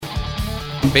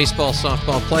Baseball,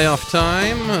 softball playoff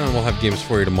time. We'll have games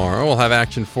for you tomorrow. We'll have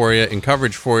action for you and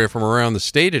coverage for you from around the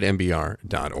state at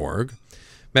mbr.org.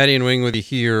 Maddie and Wing with you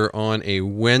here on a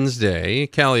Wednesday.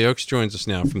 Kalle Oakes joins us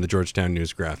now from the Georgetown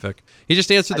News-Graphic. He just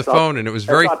answered the phone, and it was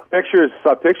very... I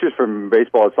saw pictures from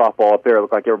baseball and softball up there. It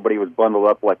looked like everybody was bundled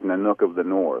up like in the nook of the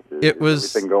north. Is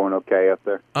everything going okay up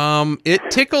there? It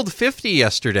tickled 50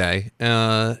 yesterday,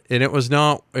 and it was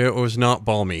not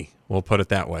balmy. We'll put it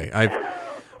that way.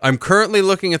 I'm currently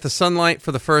looking at the sunlight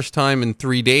for the first time in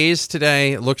 3 days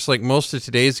today. It looks like most of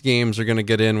today's games are going to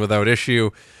get in without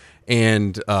issue.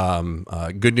 And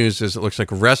good news is it looks like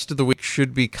the rest of the week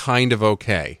should be kind of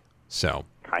okay. So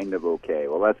kind of okay.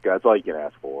 Well, that's good. That's all you can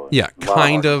ask for. Yeah,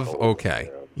 kind of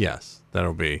okay. Yes,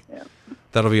 that'll be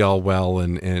all well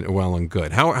and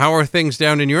good. How are things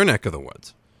down in your neck of the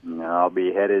woods? I'll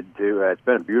be headed to. It's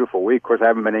been a beautiful week. Of course, I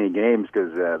haven't been any games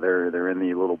because they're in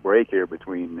the little break here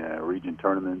between region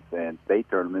tournaments and state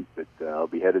tournaments. But I'll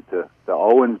be headed to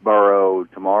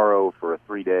Owensboro tomorrow for a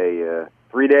three-day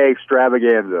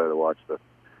extravaganza to watch the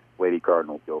Lady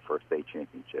Cardinals go for a state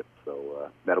championship. So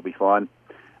that'll be fun.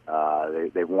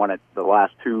 They've won it the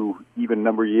last two even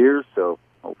number years, so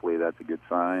hopefully that's a good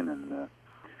sign and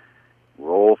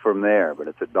roll from there. But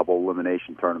it's a double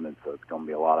elimination tournament, so it's going to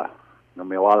be a lot of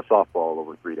softball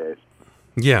over 3 days.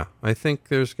 Yeah, I think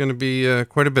there's going to be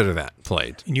quite a bit of that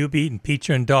played. And you'll be eating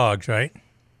pizza and dogs, right?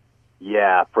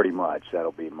 Yeah, pretty much.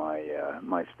 That'll be my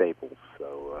my staples.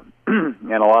 So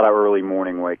and a lot of early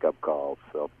morning wake up calls.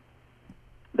 So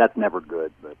that's never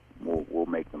good, but we'll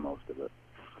make the most of it.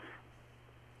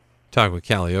 Talk with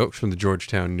Kalle Oakes from the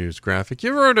Georgetown News-Graphic.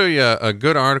 You wrote a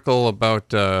good article about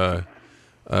the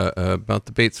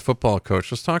Bates football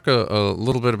coach. Let's talk a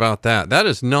little bit about that. That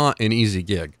is not an easy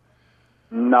gig.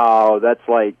 No, that's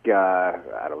like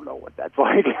I don't know what that's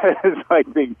like. It's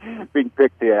like being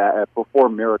picked to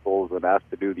perform miracles and asked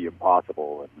to do the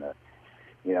impossible. And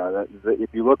if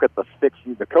you look at the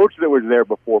coach that was there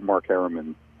before Mark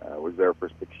Harriman was there for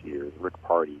 6 years, Rick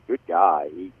Party, good guy.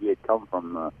 He had come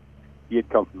from a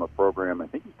program. I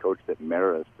think he coached at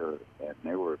Marist, and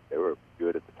they were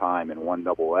good at the time in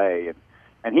 1AA.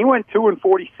 And he went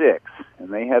 2-46, and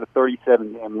they had a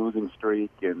 37-game losing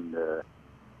streak, and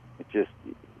it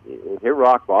hit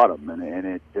rock bottom, and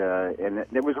it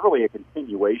was really a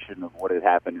continuation of what had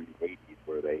happened in the 80s,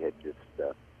 where they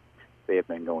had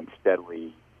been going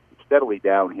steadily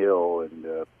downhill, and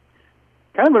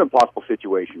kind of an impossible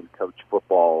situation to coach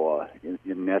football in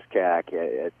NESCAC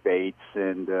at Bates,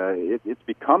 and it's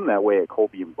become that way at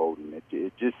Colby and Bowdoin.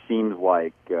 It just seems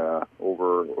like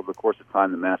over the course of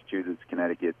time, the Massachusetts,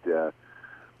 Connecticut,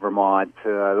 Vermont,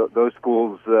 those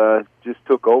schools just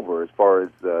took over as far as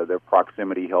their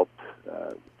proximity helped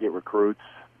get recruits,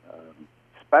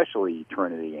 especially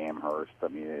Trinity Amherst. I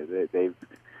mean, they've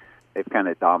kind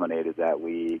of dominated that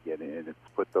league, and it's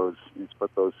put those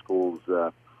schools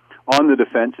on the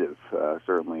defensive,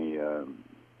 certainly,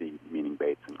 meaning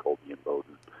Bates and Colby and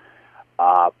Bowdoin.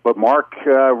 But Mark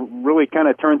really kind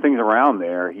of turned things around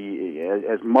there. He,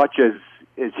 as much as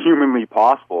humanly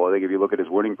possible, I think if you look at his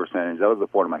winning percentage, that was the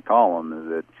point of my column, is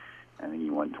that I think he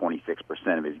won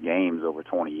 26% of his games over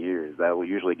 20 years. That will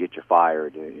usually get you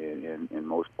fired in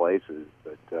most places,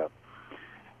 but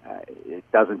it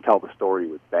doesn't tell the story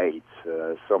with Bates.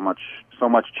 So much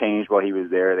changed while he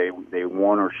was there. They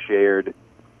won or shared.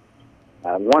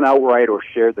 Won outright or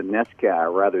shared the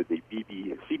the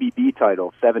CBB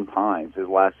title 7 times his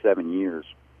last 7 years.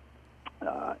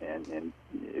 And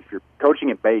if you're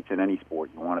coaching at Bates in any sport,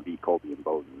 you want to be Colby and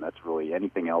Bowdoin. That's really,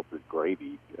 anything else is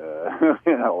gravy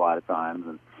a lot of times,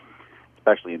 and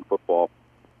especially in football.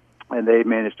 And they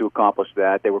managed to accomplish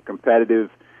that. They were competitive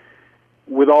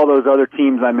with all those other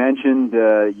teams I mentioned.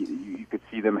 You could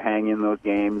see them hang in those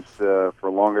games for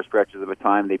longer stretches of a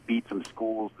time. They beat some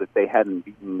schools that they hadn't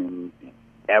beaten in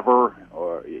ever,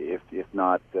 or if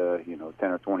not 10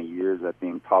 or 20 years, that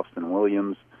being Tufts and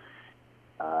Williams,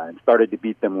 and started to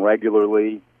beat them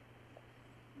regularly.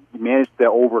 He managed to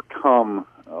overcome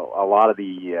a lot of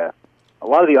the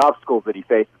obstacles that he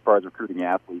faced as far as recruiting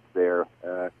athletes there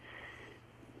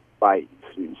by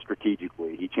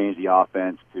strategically. He changed the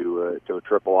offense to a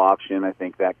triple option. I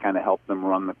think that kind of helped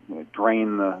them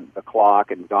drain the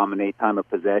clock and dominate time of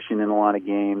possession in a lot of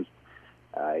games.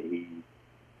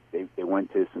 They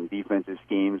went to some defensive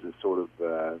schemes that sort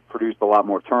of produced a lot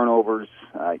more turnovers.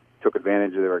 Took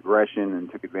advantage of their aggression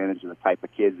and took advantage of the type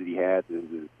of kids that he had,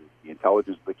 the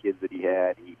intelligence of the kids that he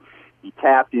had. He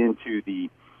tapped into the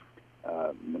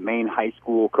main high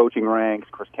school coaching ranks.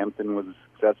 Chris Kempton was a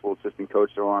successful assistant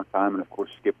coach for a long time, and of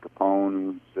course Skip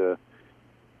Capone, who's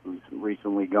who's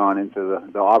recently gone into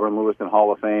the Auburn Lewiston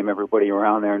Hall of Fame. Everybody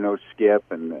around there knows Skip,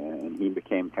 and he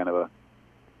became kind of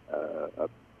a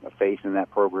face in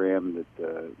that program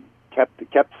that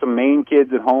kept some Maine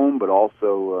kids at home, but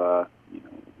also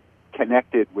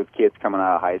connected with kids coming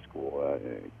out of high school.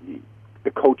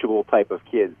 The coachable type of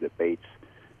kids that Bates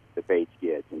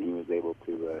gets, and he was able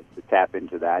to tap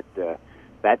into that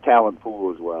talent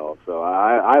pool as well. So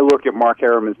I look at Mark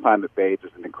Harriman's time at Bates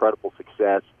as an incredible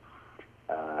success.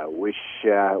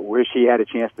 Wish he had a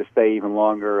chance to stay even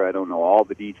longer. I don't know all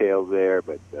the details there,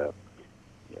 but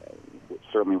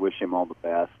certainly wish him all the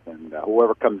best. And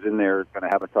whoever comes in there is going to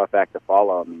have a tough act to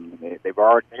follow. I mean, they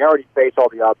already face all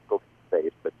the obstacles they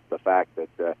face, but the fact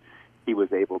that he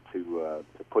was able to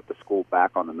put the school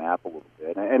back on the map a little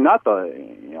bit, and not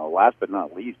last but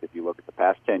not least, if you look at the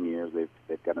past 10 years,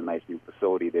 they've got a nice new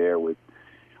facility there with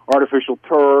artificial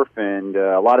turf and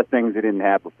a lot of things they didn't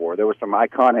have before. There were some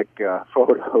iconic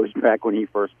photos back when he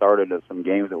first started of some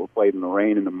games that were played in the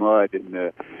rain and the mud,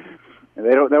 and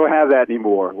they don't have that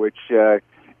anymore, which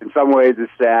in some ways is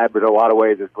sad, but in a lot of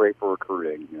ways is great for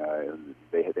recruiting.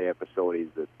 They have facilities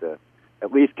that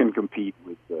at least can compete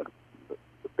with the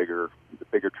bigger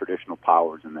traditional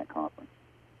powers in that conference.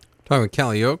 Talking with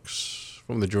Kalle Oakes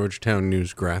from the Georgetown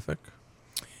News-Graphic.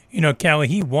 Kalle,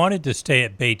 he wanted to stay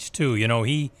at Bates too.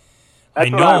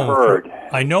 That's what I've heard.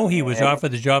 I know he was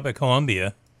offered the job at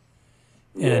Columbia,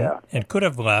 and could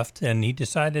have left, and he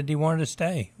decided he wanted to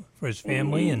stay for his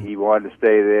family. He wanted to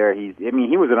stay there. He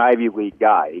was an Ivy League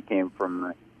guy. He came from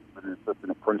an assistant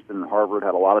at Princeton and Harvard,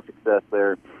 had a lot of success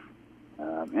there.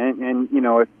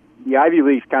 The Ivy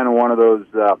League's kind of one of those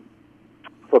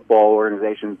football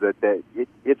organizations that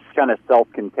it's kind of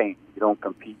self-contained. You don't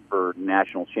compete for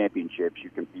national championships. You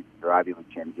compete for your Ivy League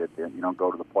championship. You don't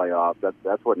go to the playoffs.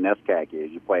 That's what NESCAC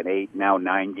is. You play an 8, now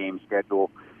 9-game schedule.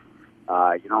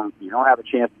 You don't have a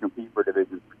chance to compete for a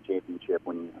Division III championship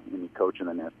when you coach in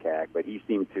the NESCAC. But he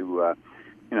seemed to,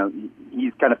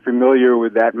 he's kind of familiar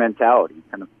with that mentality. He's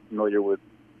kind of familiar with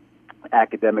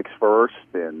academics first,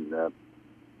 and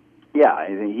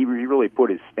he really put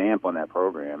his stamp on that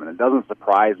program. And it doesn't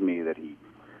surprise me that he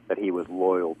was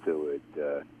loyal to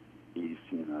it. He's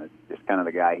just kind of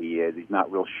the guy he is. He's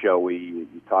not real showy. You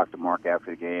talk to Mark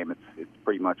after the game, it's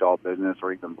pretty much all business,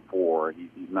 or even before.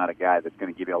 He's not a guy that's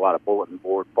going to give you a lot of bulletin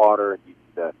board fodder.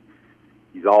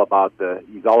 He's all about the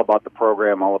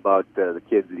program, all about the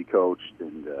kids that he coached,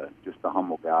 and just a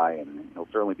humble guy, and he'll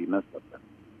certainly be missed up there.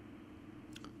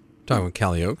 Talking with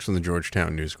Kalle Oakes from the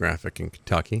Georgetown News-Graphic in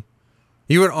Kentucky.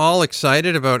 You at all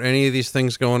excited about any of these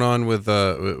things going on with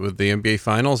the NBA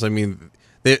Finals? I mean,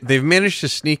 they've managed to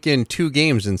sneak in 2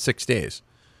 games in 6 days.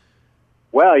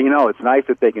 Well, it's nice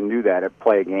that they can do that and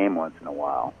play a game once in a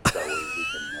while. So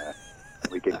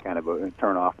we can kind of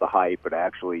turn off the hype, but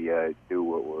actually do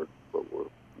what we're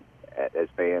as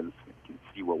fans can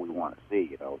see what we want to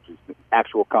see. Just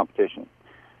actual competition.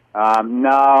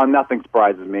 No, nothing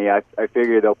surprises me. I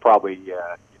figure they'll probably give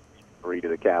 3 to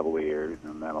the Cavaliers,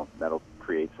 and that'll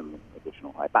create some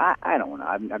additional hype. I don't know.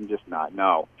 I'm just not.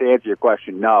 No. To answer your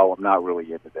question, no, I'm not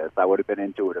really into this. I would have been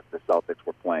into it if the Celtics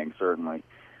were playing, certainly,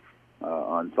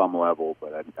 on some level,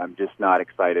 but I'm just not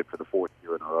excited for the 4th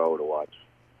year in a row to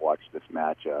watch this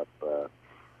matchup.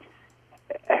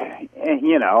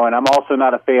 And I'm also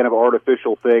not a fan of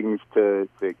artificial things to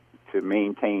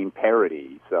maintain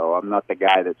parity. So I'm not the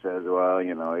guy that says, well,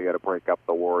 you got to break up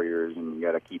the Warriors and you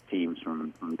got to keep teams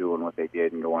from doing what they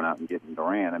did and going out and getting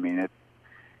Durant. I mean,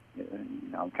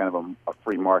 I'm kind of a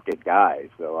free market guy,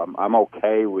 so I'm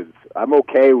okay with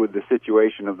the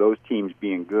situation of those teams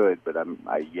being good. But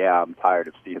I'm tired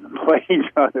of seeing them play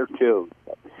each other too.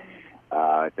 So,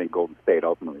 I think Golden State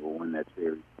ultimately will win that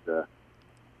series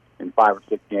in 5 or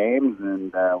 6 games,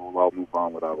 and we'll all move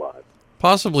on with our lives.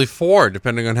 Possibly 4,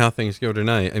 depending on how things go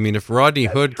tonight. I mean, if Rodney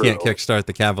Hood true. Can't kickstart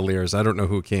the Cavaliers, I don't know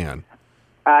who can.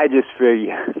 I just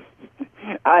figure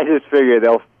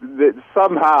they'll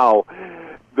somehow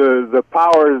the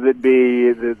powers that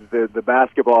be, the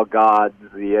basketball gods,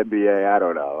 the NBA. I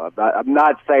don't know. I'm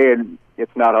not saying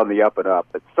it's not on the up and up,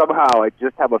 but somehow I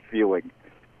just have a feeling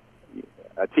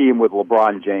a team with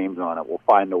LeBron James on it will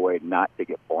find a way not to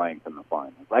get blanked in the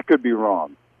finals. I could be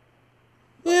wrong.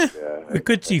 Yeah, we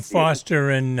could see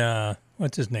Foster and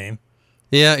what's his name?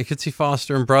 Yeah, you could see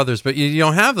Foster and Brothers, but you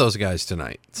don't have those guys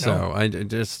tonight. So No.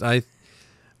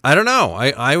 I don't know.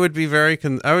 I would be very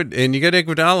and you get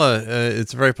Iguodala.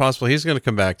 It's very possible he's going to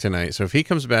come back tonight. So if he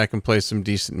comes back and plays some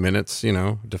decent minutes,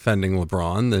 defending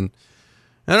LeBron, then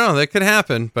I don't know. That could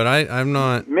happen, but I'm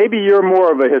not. Maybe you're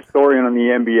more of a historian on the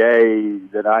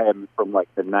NBA than I am from like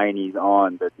the 90s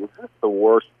on, but is this the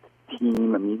worst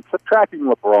team, I mean, subtracting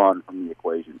LeBron from the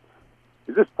equation,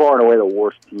 is this far and away the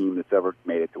worst team that's ever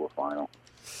made it to a final?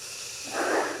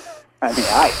 I mean,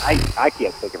 I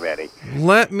can't think of any.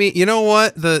 You know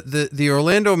what? The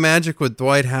Orlando Magic with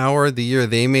Dwight Howard, the year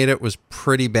they made it was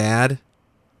pretty bad.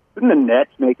 Didn't the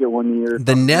Nets make it one year?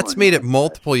 The Nets made it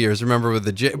multiple years. Remember with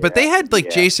but they had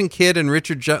Jason Kidd and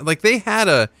Richard like they had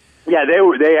a. Yeah, they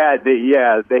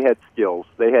had skills.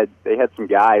 They had some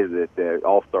guys that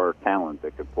all-star talent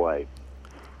that could play.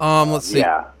 Let's see.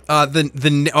 Yeah.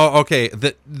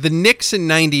 The Knicks in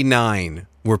 '99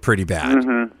 were pretty bad.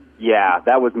 Mm-hmm. Yeah,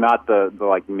 that was not the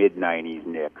like mid-'90s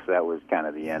Knicks. That was kind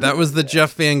of the end. That was the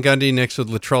Jeff Van Gundy Knicks with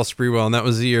Latrell Sprewell, and that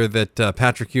was the year that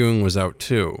Patrick Ewing was out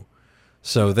too.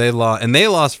 So they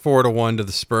lost 4-1 to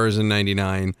the Spurs in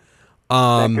 '99.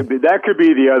 That could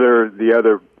be the other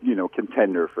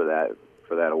contender for that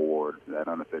award, that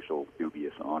unofficial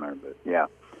dubious honor. But yeah,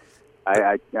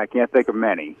 I can't think of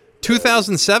many.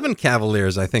 2007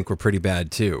 Cavaliers, I think, were pretty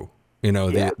bad too.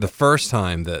 The first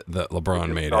time that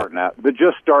LeBron made it. The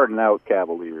just starting out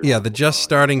Cavaliers. Yeah, the just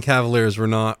starting Cavaliers were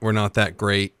not that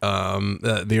great.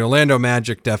 The Orlando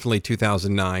Magic, definitely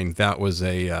 2009. That was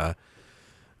a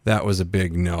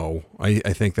big no.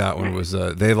 I think that one was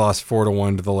they lost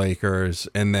 4-1 to the Lakers,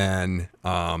 and then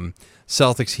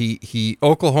Celtics.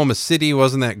 Oklahoma City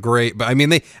wasn't that great, but I mean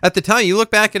they at the time. You look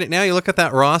back at it now. You look at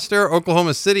that roster.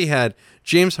 Oklahoma City had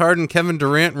James Harden, Kevin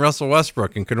Durant, and Russell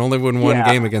Westbrook, and could only win one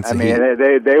game against the Heat.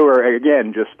 They were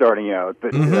again just starting out,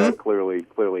 but clearly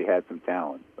had some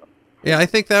talent. So. Yeah, I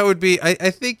think that would be. I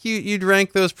think you'd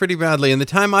rank those pretty badly. In the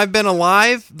time I've been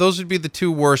alive, those would be the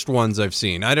two worst ones I've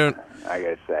seen. I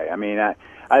gotta say. I mean, I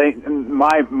think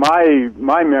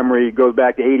my memory goes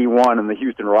back to '81 and the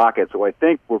Houston Rockets, who I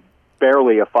think were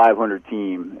barely a 500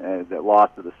 team that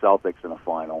lost to the Celtics in a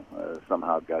final.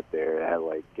 Somehow got there. It had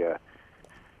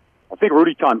I think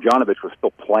Rudy Tomjanovich was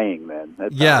still playing then.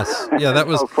 Yes, that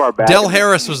was far back. Del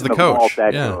Harris was the coach.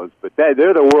 Goes. But they're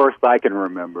the worst I can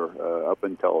remember up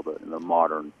until the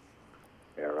modern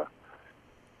era.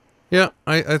 Yeah,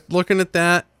 I looking at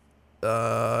that.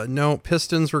 No,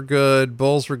 Pistons were good.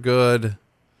 Bulls were good.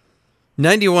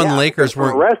 91 Lakers were.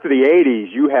 For the rest of the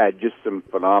 80s, you had just some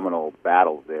phenomenal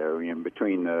battles there. I mean,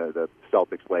 between the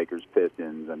Celtics, Lakers,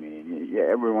 Pistons. I mean,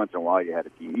 every once in a while you had a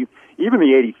team. Even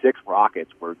the '86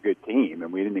 Rockets were a good team,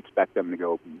 and we didn't expect them to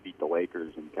go beat the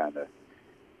Lakers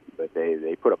but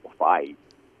they put up a fight.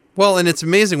 Well, and it's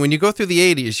amazing when you go through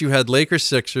the 80s, you had Lakers,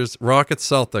 Sixers, Rockets,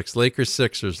 Celtics, Lakers,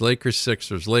 Sixers, Lakers,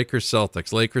 Sixers, Lakers,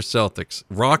 Celtics, Lakers, Celtics,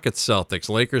 Rockets, Celtics,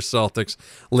 Lakers, Celtics,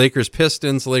 Lakers,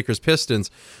 Pistons, Lakers,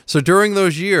 Pistons. So during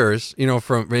those years,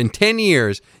 in 10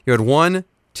 years, you had 1,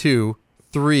 2,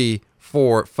 3,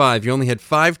 4, 5. You only had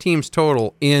 5 teams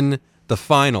total in the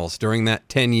finals during that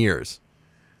 10 years.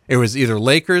 It was either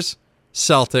Lakers,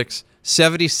 Celtics,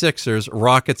 76ers,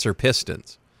 Rockets, or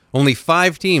Pistons. Only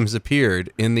 5 teams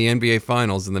appeared in the NBA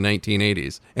Finals in the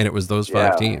 1980s, and it was those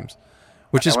 5 teams,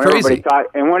 which is crazy.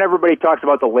 And when everybody talks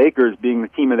about the Lakers being the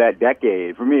team of that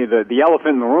decade, for me, the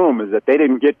elephant in the room is that they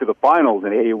didn't get to the finals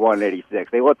in '81 and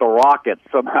 '86. They let the Rockets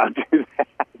somehow do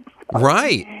that.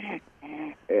 Right.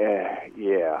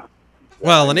 Yeah.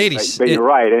 Well, in '86, but you're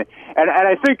right, and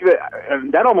I think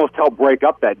that almost helped break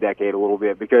up that decade a little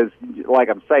bit because, like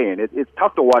I'm saying, it's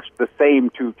tough to watch the same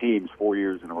 2 teams 4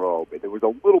 years in a row. But there was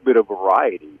a little bit of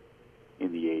variety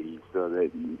in the '80s, so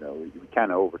that we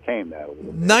kind of overcame that a little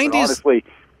bit. '90s, but honestly,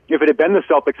 if it had been the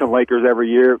Celtics and Lakers every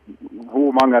year, who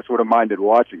among us would have minded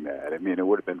watching that? I mean, it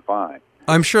would have been fine.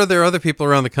 I'm sure there are other people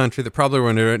around the country that probably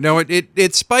wouldn't do it. No,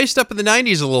 it spiced up in the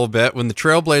 '90s a little bit when the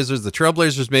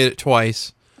Trailblazers made it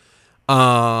twice.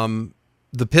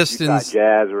 The Pistons,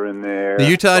 Utah Jazz were in there. The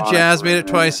Utah Jazz made it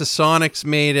twice. The Sonics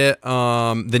made it.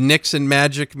 The Knicks and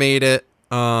Magic made it.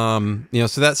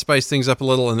 So that spiced things up a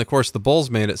little. And of course, the Bulls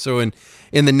made it. So in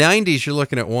the '90s, you're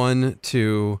looking at 1,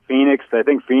 2. Phoenix. I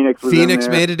think Phoenix was Phoenix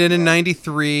in there. made it in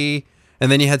 '93, and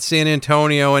then you had San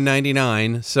Antonio in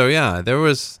 '99. So yeah, there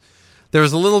was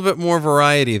a little bit more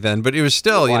variety then, but it was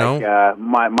still,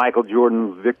 Michael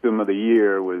Jordan's Victim of the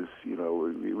Year was,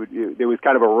 there was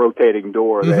kind of a rotating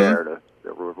door there,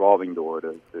 a revolving door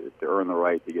to earn the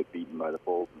right to get beaten by the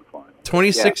Bulls in the final.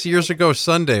 26 years ago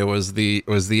Sunday was the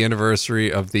anniversary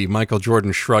of the Michael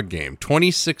Jordan shrug game.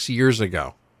 26 years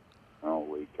ago.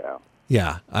 Holy cow.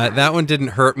 Yeah, that one didn't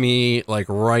hurt me like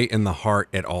right in the heart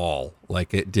at all.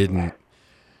 Like it didn't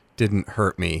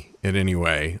hurt me in any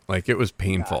way. Like it was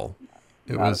painful.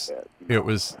 It was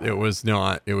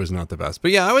not the best.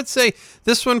 But yeah, I would say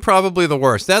this one probably the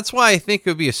worst. That's why I think it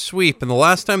would be a sweep. And the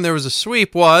last time there was a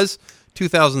sweep was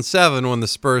 2007 when the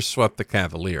Spurs swept the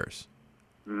Cavaliers.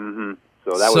 Mm-hmm. So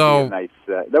So that would be a nice.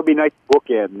 That would be nice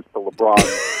bookends to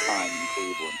LeBron's time in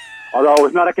Cleveland. Although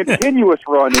it's not a continuous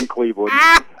run in Cleveland,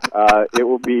 it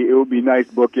will be nice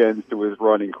bookends to his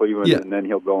run in Cleveland, and then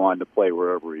he'll go on to play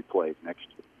wherever he plays next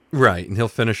year. Right, and he'll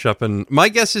finish up in. My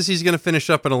guess is he's going to finish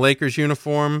up in a Lakers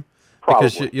uniform. Probably.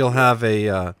 Because you'll have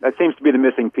a. That seems to be the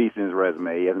missing piece in his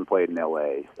resume. He hasn't played in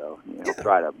L.A., so he'll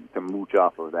try to mooch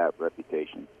off of that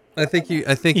reputation. I think he's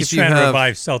if you trying have to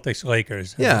revive Celtics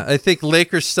Lakers. Yeah, I think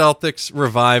Lakers Celtics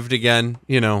revived again.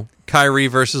 Kyrie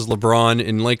versus LeBron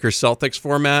in Lakers Celtics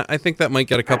format. I think that might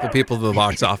get a couple people to the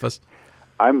box office.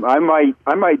 I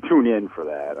might tune in for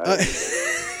that.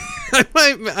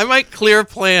 I might clear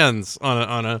plans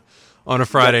on a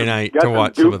Friday night to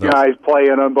watch some of those guys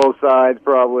playing on both sides.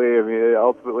 Probably. I mean,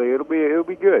 ultimately, it'll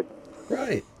be good.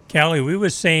 Right, Callie, we were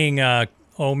saying,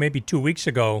 maybe 2 weeks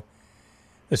ago,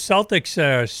 the Celtics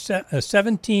are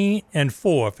 17-4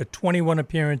 for 21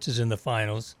 appearances in the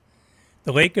finals.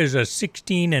 The Lakers are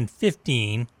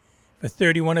 16-15 for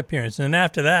 31 appearances, and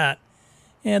after that,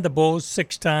 the Bulls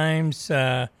 6 times.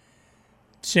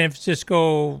 San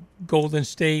Francisco, Golden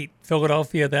State,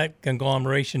 Philadelphia, that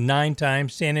conglomeration 9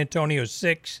 times. San Antonio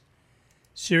 6,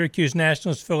 Syracuse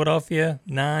Nationals, Philadelphia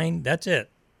 9. That's it.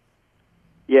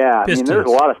 Yeah, Pistons. I mean,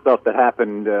 there's a lot of stuff that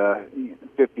happened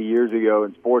 50 years ago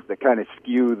in sports that kind of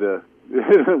skew the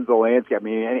the landscape. I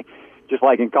mean, just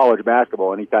like in college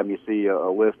basketball, anytime you see a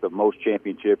list of most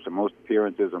championships or most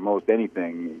appearances or most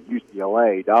anything,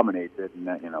 UCLA dominates it, and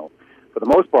for the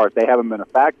most part, they haven't been a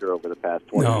factor over the past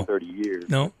 20 or 30 years.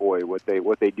 No. Boy, what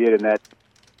they did in that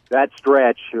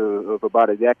stretch of about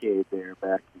a decade there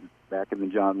back in the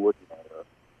John Wooden era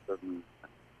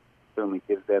certainly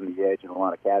gives them the edge in a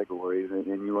lot of categories. And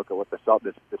you look at what the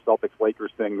Celtics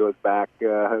Lakers thing goes back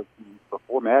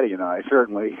before Maddie and I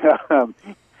certainly to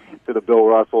the Bill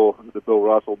Russell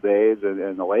days,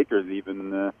 and the Lakers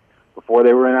even before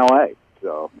they were in LA.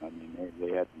 So I mean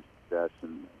they had some success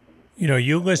and.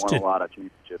 You listed won a lot of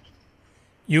championships.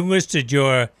 You listed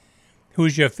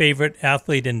who's your favorite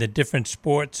athlete in the different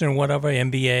sports and whatever,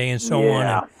 NBA and so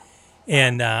on.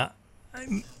 And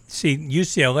see,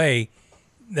 UCLA,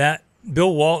 that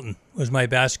Bill Walton was my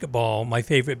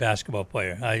favorite basketball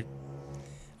player.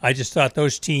 I just thought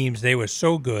those teams, they were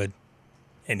so good,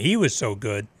 and he was so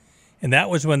good, and that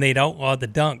was when they'd outlawed the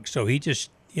dunk, so he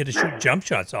had to shoot jump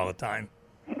shots all the time.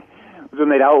 When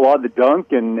they'd outlawed the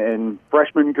dunk and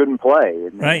freshmen couldn't play.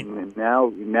 And, right. And now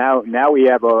we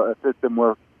have a system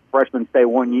where freshmen stay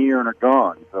 1 year and are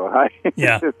gone. So it's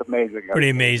just amazing. Pretty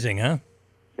amazing, huh?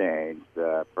 Changed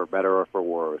for better or for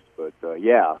worse. But those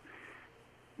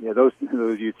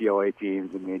UCLA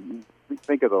teams. I mean,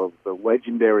 think of the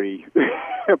legendary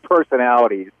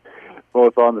personalities,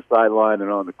 both on the sideline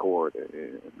and on the court,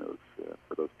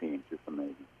 for those teams. Just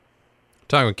amazing.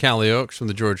 Talking with Kalle Oakes from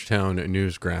the Georgetown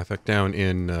News-Graphic down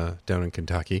in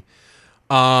Kentucky.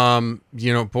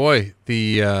 Boy,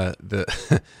 the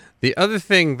the other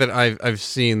thing that I've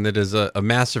seen that is a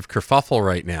massive kerfuffle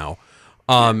right now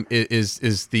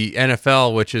is the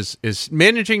NFL, which is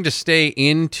managing to stay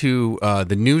into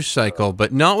the news cycle,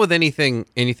 but not with anything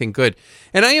good.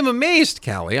 And I am amazed,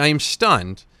 Kalle. I am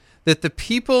stunned that the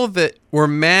people that were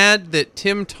mad that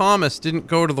Tim Thomas didn't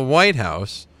go to the White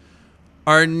House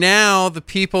are now the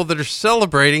people that are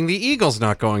celebrating the Eagles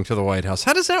not going to the White House.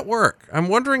 How does that work? I'm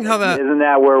wondering how that... Isn't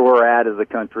that where we're at as a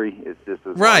country? It's just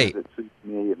as right. Long as it suits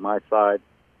me at my side.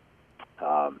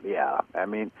 I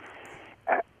mean,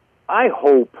 I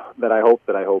hope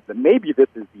that maybe this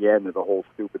is the end of the whole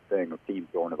stupid thing of teams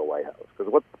going to the White House.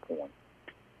 Because what's the point?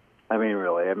 I mean,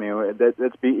 really. I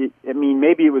mean,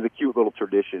 maybe it was a cute little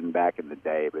tradition back in the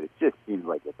day, but it just seems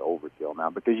like it's overkill now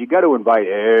because you got to invite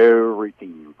every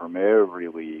team from every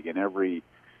league and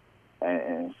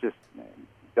it's just,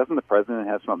 doesn't the president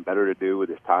have something better to do with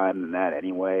his time than that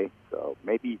anyway? So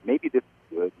maybe this is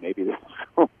good. Maybe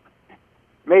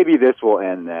this will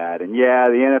end that. And the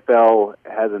NFL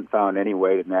hasn't found any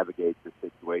way to navigate this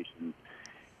situation.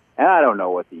 And I don't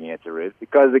know what the answer is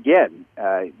because, again,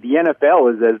 the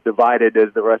NFL is as divided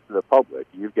as the rest of the public.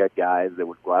 You've got guys that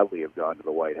would gladly have gone to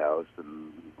the White House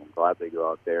and gladly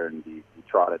go out there and be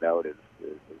trotted out as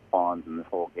pawns in this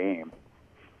whole game.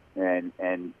 And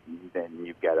then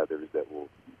you've got others that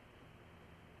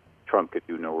Trump could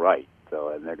do no right. So,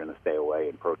 and they're going to stay away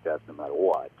and protest no matter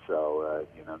what. So,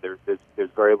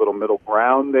 there's very little middle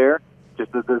ground there,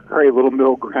 just as there's very little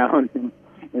middle ground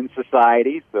in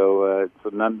society, so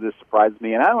none of this surprises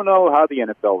me, and I don't know how the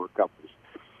NFL recovers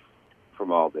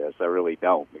from all this. I really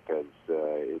don't, because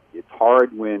it's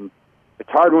hard when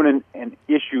an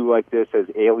issue like this has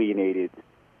alienated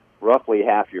roughly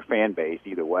half your fan base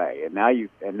either way, and now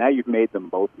you've made them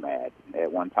both mad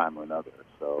at one time or another.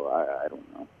 So I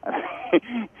don't know.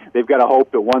 They've got to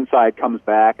hope that one side comes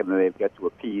back, and then they've got to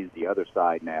appease the other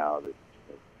side now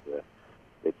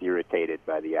that's irritated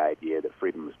by the idea that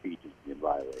freedom of speech is being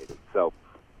violated. So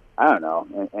I don't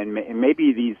know, and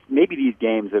maybe these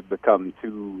games have become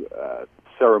too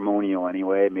ceremonial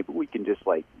anyway. Maybe we can just,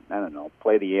 like, I don't know,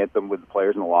 play the anthem with the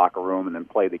players in the locker room, and then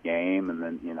play the game, and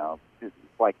then it's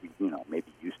like we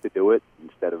maybe used to do it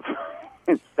instead of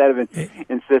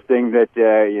insisting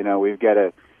that we've got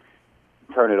to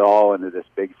turn it all into this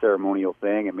big ceremonial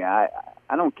thing. I mean,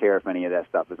 I don't care if any of that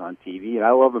stuff is on TV, and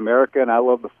I love America, and I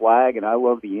love the flag, and I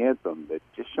love the anthem, but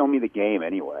just show me the game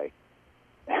anyway.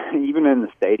 Even in the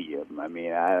stadium, I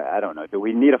mean, I don't know. Do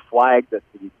we need a flag that's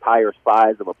the entire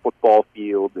size of a football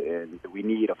field, and do we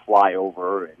need a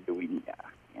flyover, and do we need...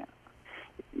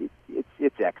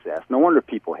 It's excess. No wonder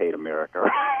people hate America,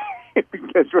 right?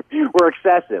 Because we're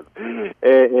excessive,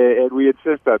 and we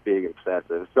insist on being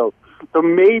excessive. So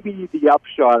maybe the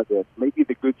upshot of this, maybe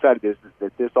the good side of this, is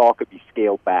that this all could be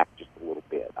scaled back just a little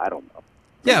bit. I don't know.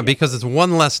 Yeah, because it's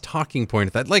one less talking point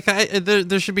of that. Like,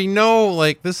 there should be no,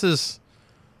 like, this is...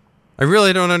 I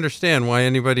really don't understand why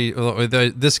anybody...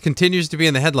 This continues to be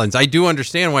in the headlines. I do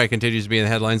understand why it continues to be in the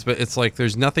headlines, but it's like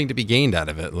there's nothing to be gained out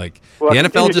of it. Like, the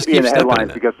NFL just keeps stepping in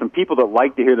it. Because some people that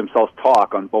like to hear themselves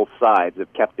talk on both sides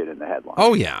have kept it in the headlines.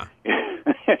 Oh, yeah.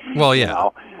 Well, yeah.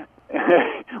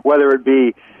 Whether it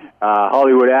be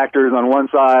Hollywood actors on one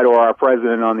side or our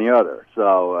president on the other.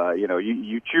 So,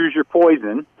 you choose your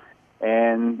poison,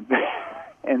 and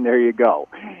and there you go.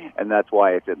 And that's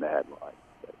why it's in the headlines.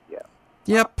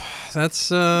 Yep,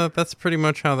 that's pretty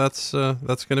much how that's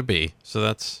going to be. So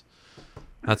that's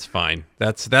fine.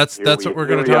 That's what we're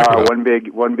going to talk about.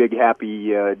 One big happy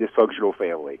dysfunctional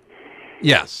family.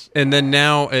 Yes, and then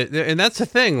now, and that's the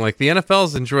thing. Like, the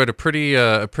NFL's enjoyed a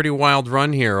pretty wild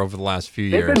run here over the last few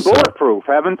years. They've been bulletproof,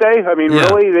 haven't they? I mean,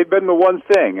 really, they've been the one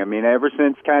thing. I mean, ever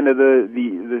since kind of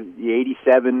the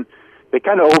 '87. They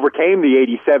kind of overcame the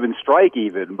 '87 strike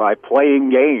even by playing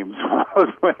games while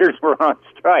those players were on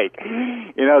strike.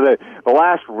 The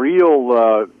last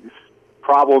real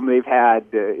problem they've had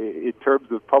in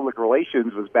terms of public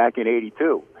relations was back in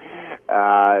 '82.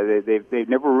 They've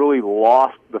never really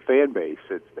lost the fan base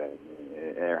since then,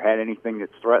 or had anything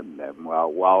that's threatened them.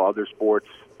 While other sports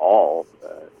all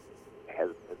has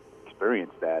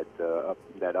experienced that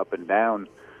up and down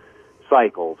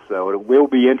cycle. So it will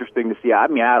be interesting to see. I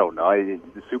mean, I don't know.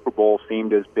 The Super Bowl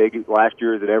seemed as big last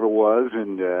year as it ever was,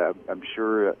 and I'm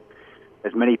sure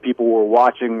as many people were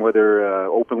watching, whether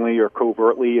openly or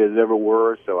covertly, as ever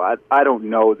were. So I don't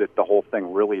know that the whole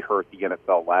thing really hurt the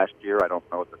NFL last year. I don't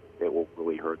know that it will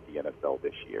really hurt the NFL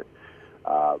this year.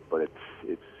 But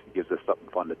it gives us something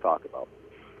fun to talk about.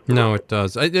 No, it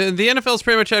does. The NFL's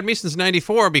pretty much had me since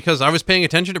 '94 because I was paying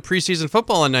attention to preseason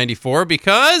football in '94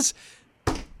 because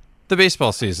the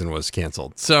baseball season was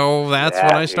canceled. So that's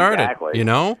when I started, exactly.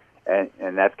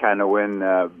 And that's kind of when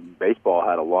baseball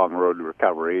had a long road to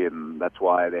recovery, and that's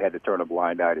why they had to turn a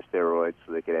blind eye to steroids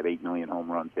so they could have 8 million home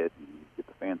runs hit and get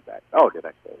the fans back. Oh, did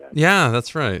I say that? Yeah,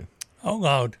 that's right. Oh,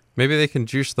 God. Maybe they can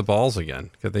juice the balls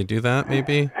again. Could they do that,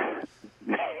 maybe?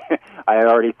 I had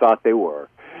already thought they were.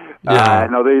 Yeah.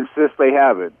 No, they insist they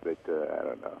haven't, but I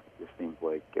don't know.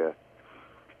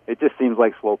 It just seems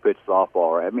like slow pitch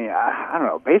softball. Right? I mean, I don't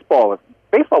know. Baseball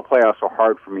playoffs were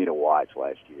hard for me to watch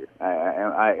last year.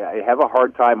 I have a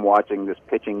hard time watching this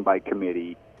pitching by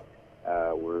committee,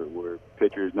 where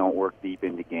pitchers don't work deep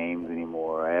into games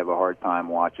anymore. I have a hard time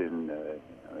watching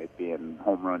it being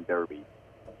home run derby.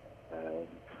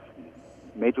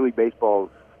 Major League Baseball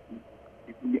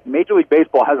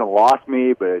hasn't lost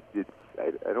me, but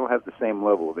I don't have the same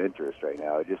level of interest right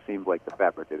now. It just seems like the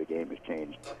fabric of the game has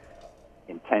changed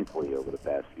intensely over the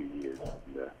past few years.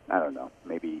 And, I don't know.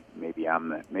 Maybe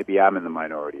I'm in the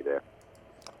minority there.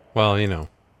 Well,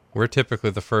 we're typically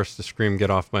the first to scream, "Get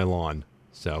off my lawn."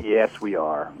 So yes, we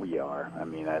are. I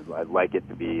mean, I'd like it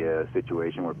to be a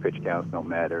situation where pitch counts don't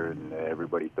matter and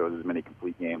everybody throws as many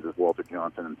complete games as Walter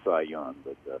Johnson and Cy Young.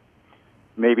 But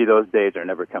maybe those days are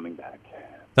never coming back.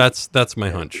 That's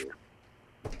my hunch.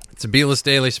 It's a B-List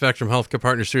Daily Spectrum Healthcare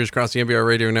Partner Series across the NBR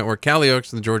Radio Network. Kalle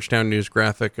Oakes of the Georgetown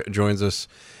News-Graphic joins us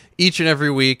each and every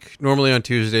week, normally on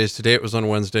Tuesdays. Today it was on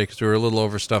Wednesday because we were a little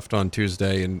overstuffed on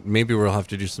Tuesday, and maybe we'll have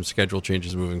to do some schedule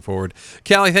changes moving forward.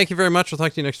 Kalle, thank you very much. We'll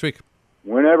talk to you next week.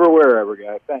 Whenever, wherever,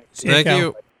 guys. Thanks. Thank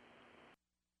you.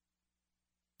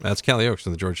 That's Kalle Oakes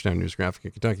of the Georgetown News-Graphic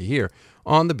in Kentucky here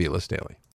on the B-List Daily.